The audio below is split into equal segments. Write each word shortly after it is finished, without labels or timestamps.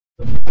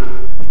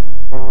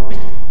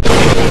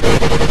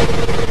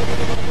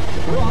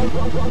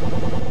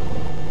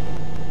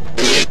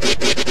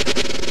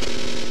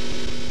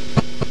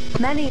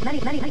Many.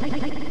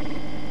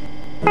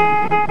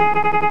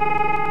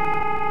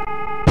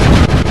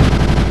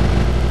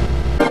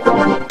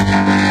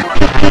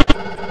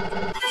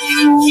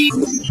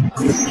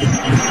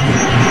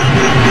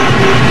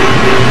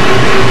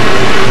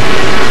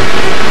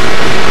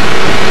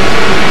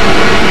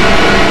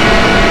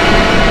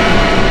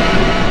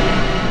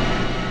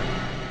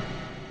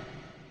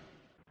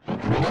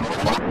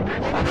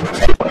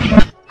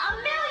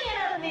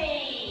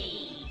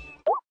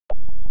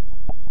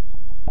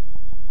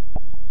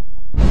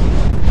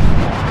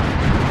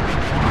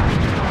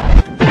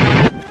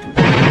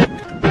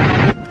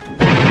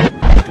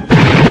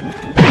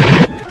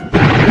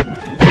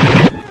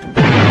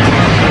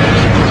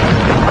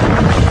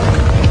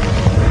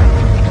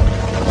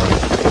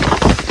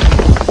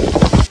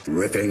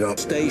 Ripping up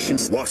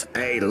stations, what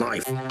a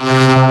life!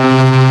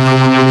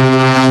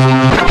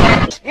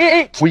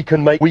 We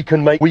can make. Do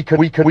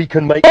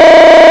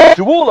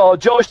all our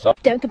jobs.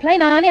 Don't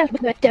complain, Annie.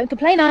 Don't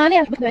complain,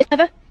 Annie.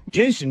 Never.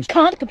 Jason's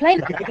Can't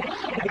complain.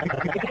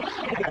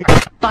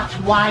 But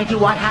why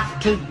do I have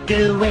to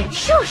do it?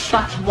 Shush!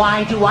 But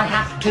why do I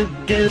have to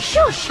do?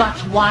 Shush! But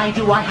why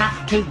do I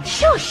have to?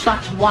 Shush!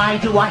 But why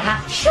do I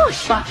have?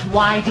 Shush! But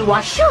why do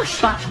I?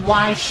 Shush! But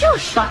why?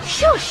 Shush! But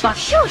shush! But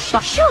shush!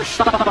 But shush!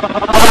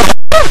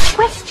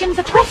 Questions,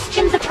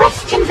 questions,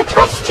 questions,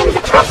 questions, questions,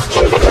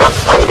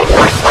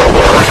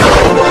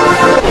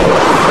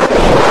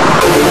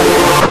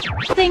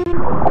 thing.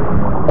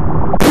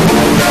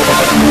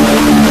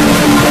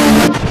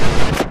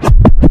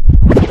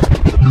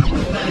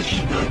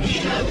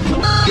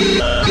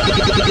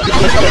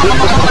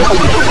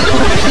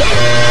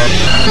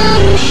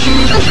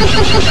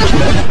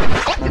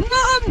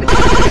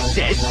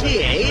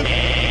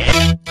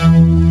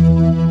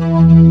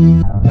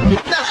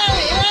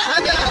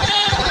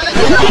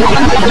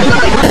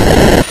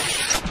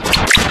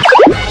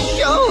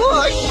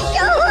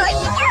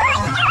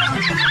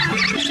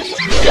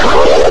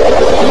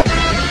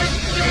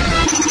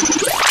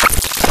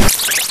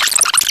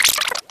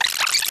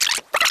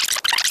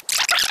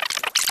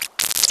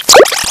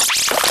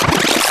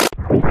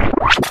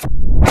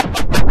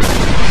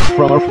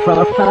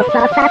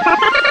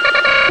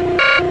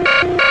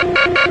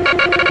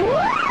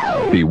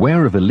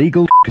 Beware of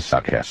illegal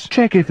suckers.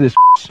 Check if this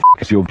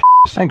is your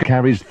and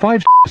carries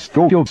 5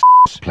 for your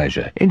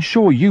pleasure.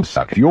 Ensure you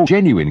suck your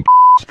genuine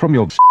from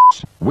your.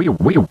 We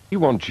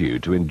want you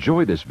to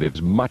enjoy this video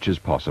as much as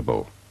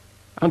possible.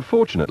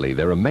 Unfortunately,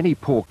 there are many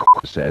poor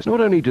cassettes. Not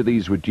only do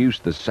these reduce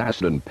the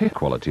sound and pic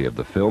quality of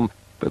the film,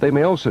 but they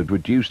may also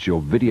reduce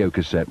your video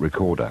cassette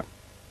recorder.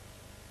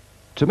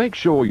 To make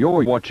sure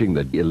you're watching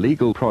the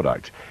illegal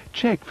product,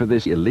 check for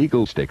this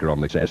illegal sticker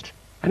on the cassette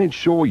and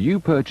ensure you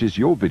purchase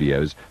your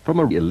videos from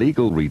an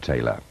illegal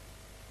retailer.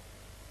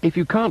 If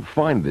you can't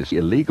find this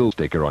illegal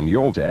sticker on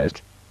your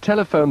cassette,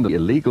 telephone the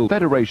Illegal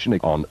Federation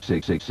on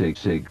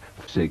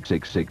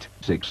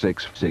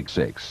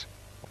 666-666-6666.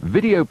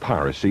 Video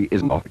piracy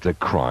is not a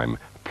crime.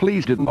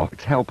 Please do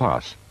not help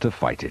us to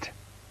fight it.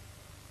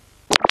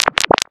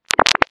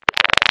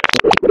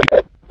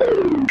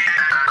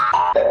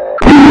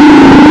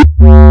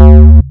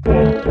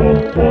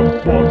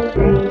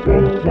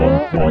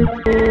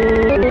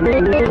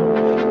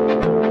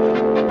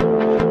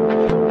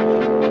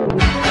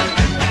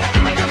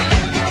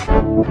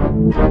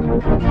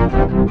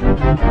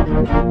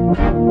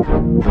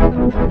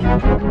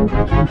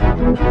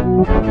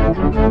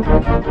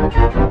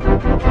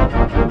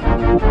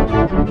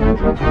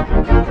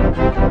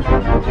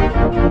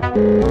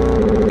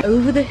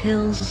 Over the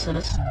hills.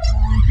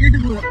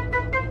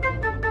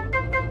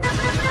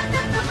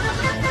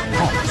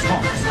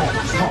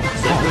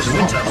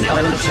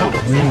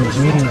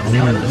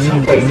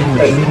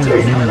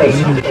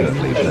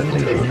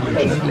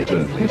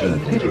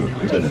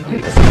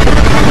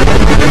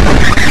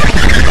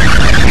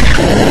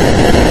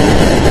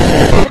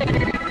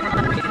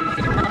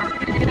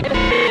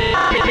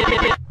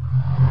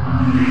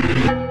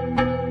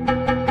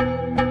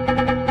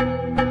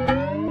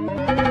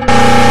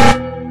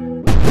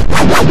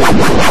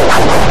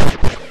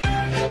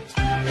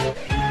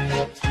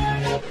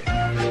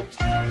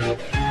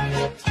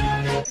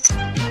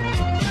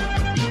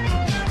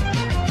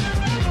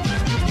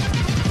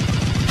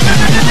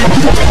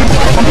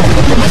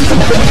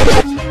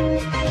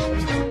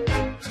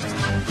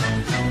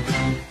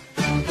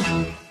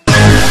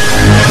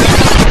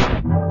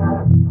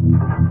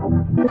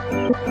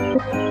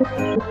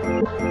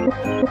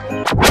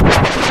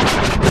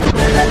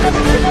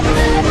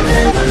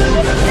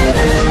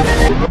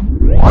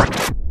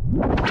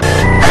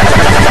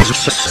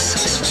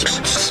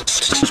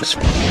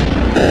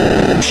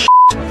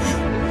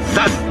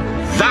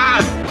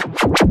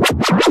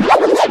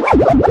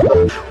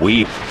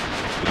 We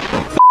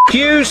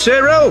you,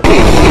 Cyril!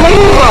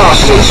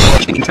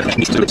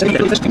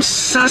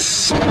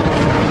 Sus!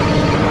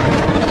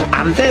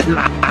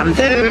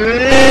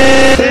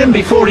 then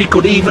before he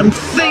could even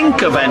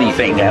think of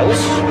anything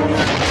else,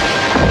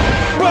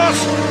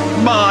 bust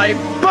my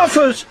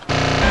buffers!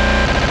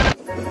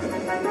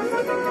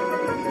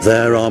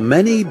 There are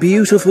many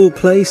beautiful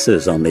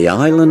places on the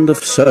island of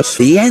Sus.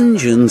 The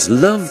engines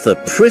love the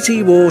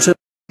pretty water.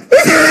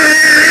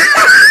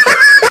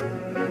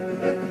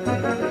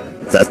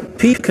 The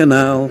Peak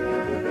Canal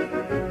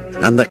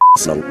and the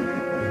castle.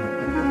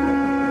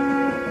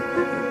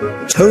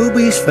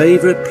 Toby's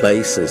favourite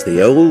place is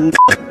the old.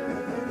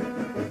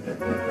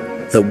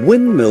 The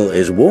windmill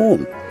is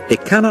worn.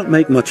 It cannot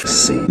make much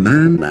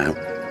seaman now.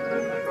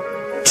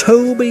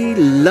 Toby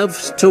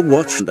loves to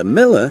watch the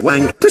miller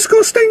wank.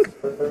 Disgusting!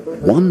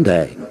 One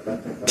day,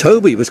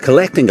 Toby was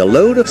collecting a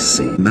load of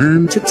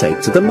seaman to take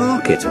to the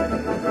market.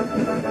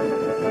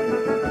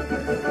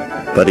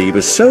 But he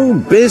was so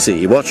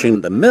busy watching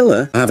the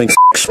miller having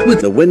sex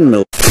with the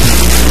windmill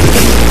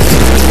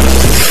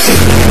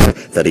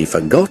that he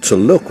forgot to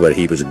look where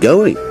he was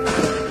going.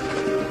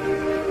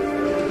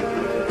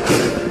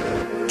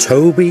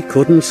 Toby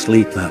couldn't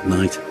sleep that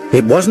night.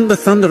 It wasn't the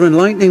thunder and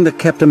lightning that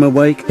kept him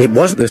awake. It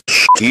wasn't the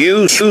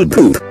you should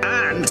poop.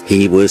 And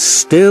he was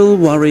still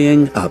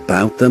worrying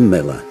about the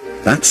miller.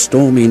 That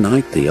stormy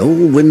night, the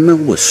old windmill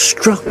was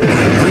struck by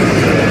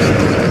lightning.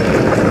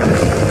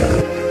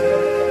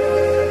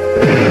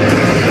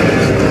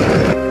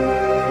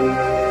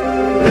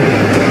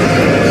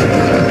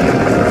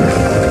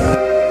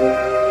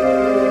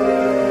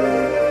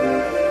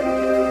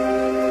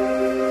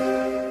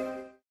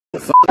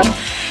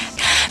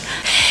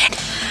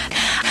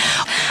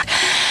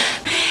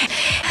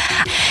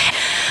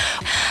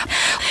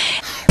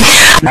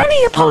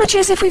 Many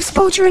apologies if we've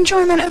spoiled your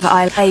enjoyment of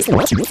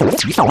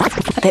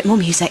a bit more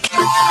music.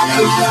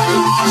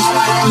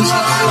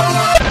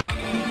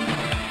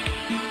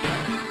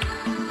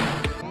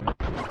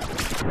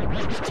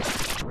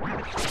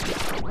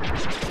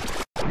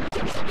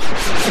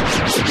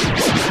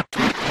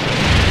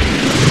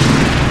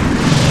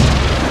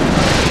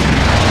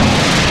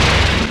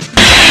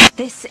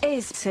 This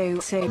is so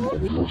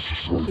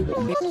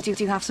we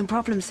do have some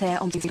problems here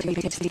on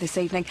this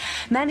evening.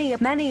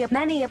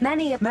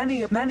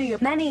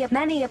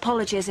 Many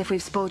apologies if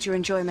we've spoiled your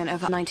enjoyment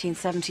of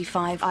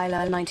 1975,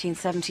 Isla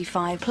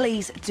 1975.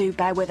 Please do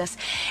bear with us.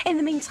 In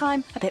the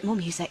meantime, a bit more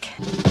music.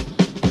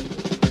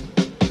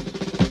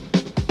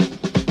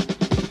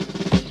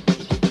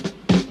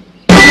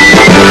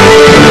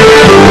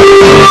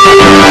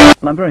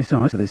 I'm very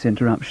sorry for this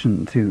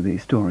interruption to the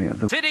story of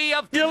the City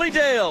of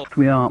Dillydale!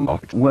 We are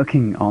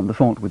working on the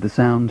fault with the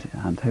sound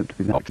and hope to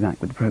be back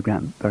with the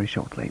programme very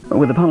shortly.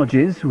 With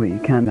apologies, we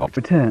can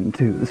return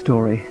to the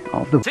story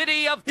of the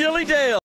City of Dillydale!